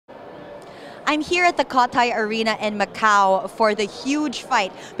I'm here at the Cotai Arena in Macau for the huge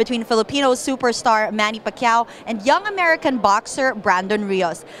fight between Filipino superstar Manny Pacquiao and young American boxer Brandon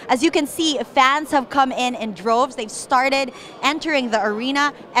Rios. As you can see, fans have come in droves. They've started entering the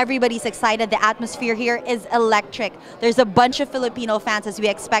arena. Everybody's excited. The atmosphere here is electric. There's a bunch of Filipino fans as we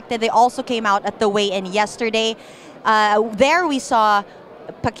expected. They also came out at the weigh-in yesterday. There we saw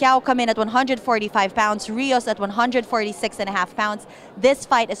Pacquiao come in at 145 pounds, Rios at 146.5 pounds. This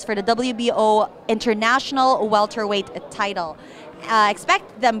fight is for the WBO International Welterweight title.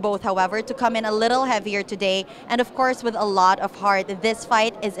 Expect them both, however, to come in a little heavier today, and of course with a lot of heart. This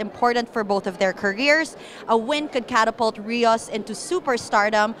fight is important for both of their careers. A win could catapult Rios into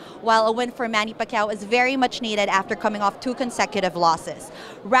superstardom, while a win for Manny Pacquiao is very much needed after coming off 2 consecutive losses.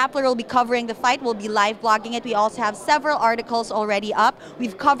 Rappler will be covering the fight. We'll be live blogging it. We also have several articles already up.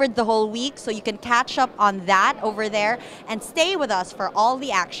 We've covered the whole week, so you can catch up on that over there and stay with us for all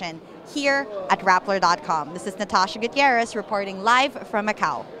the action here at Rappler.com. This is Natasha Gutierrez reporting live from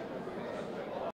Macau.